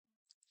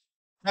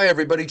Hi,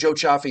 everybody. Joe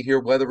Cioffi here.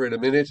 Weather in a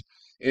minute.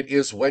 It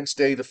is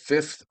Wednesday, the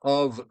 5th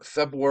of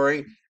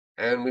February,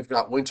 and we've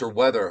got winter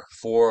weather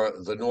for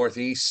the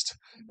Northeast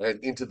and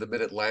into the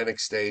Mid-Atlantic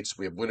states.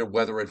 We have winter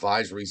weather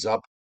advisories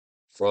up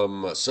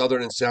from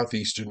southern and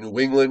southeastern New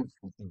England,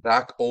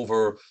 back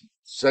over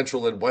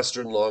central and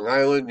western Long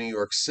Island, New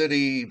York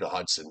City, the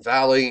Hudson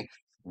Valley,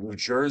 New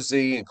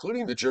Jersey,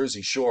 including the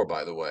Jersey Shore,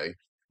 by the way,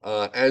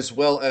 as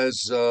well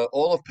as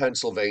all of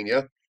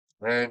Pennsylvania,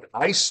 and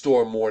ice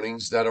storm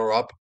warnings that are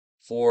up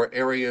for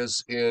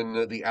areas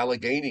in the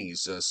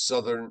Alleghenies,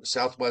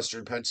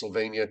 southwestern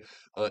Pennsylvania,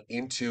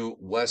 into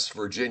West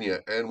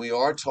Virginia. And we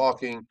are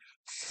talking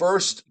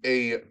first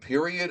a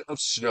period of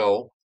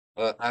snow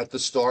at the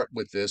start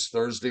with this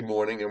Thursday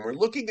morning, and we're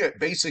looking at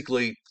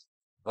basically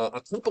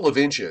a couple of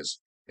inches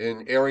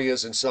in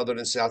areas in southern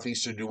and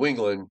southeastern New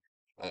England,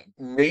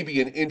 maybe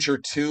an inch or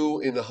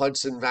two in the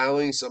Hudson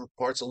Valley, some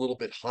parts a little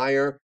bit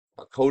higher,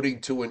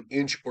 coating to an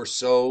inch or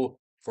so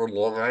for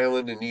Long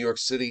Island and New York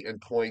City and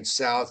points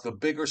south. The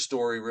bigger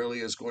story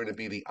really is going to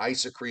be the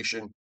ice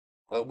accretion,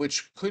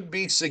 which could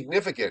be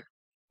significant.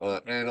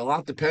 And a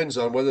lot depends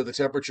on whether the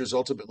temperatures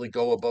ultimately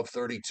go above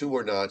 32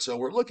 or not. So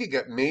we're looking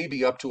at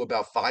maybe up to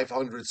about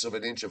 5/100ths of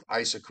an inch of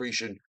ice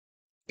accretion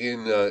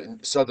in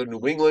southern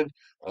New England,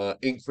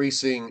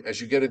 increasing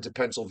as you get into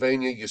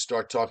Pennsylvania. You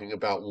start talking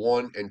about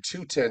 1 and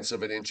 2/10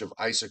 of an inch of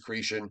ice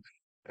accretion.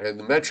 And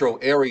the metro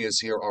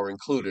areas here are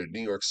included: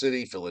 New York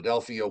City,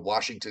 Philadelphia,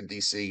 Washington,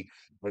 D.C.,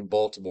 and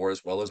Baltimore,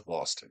 as well as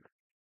Boston.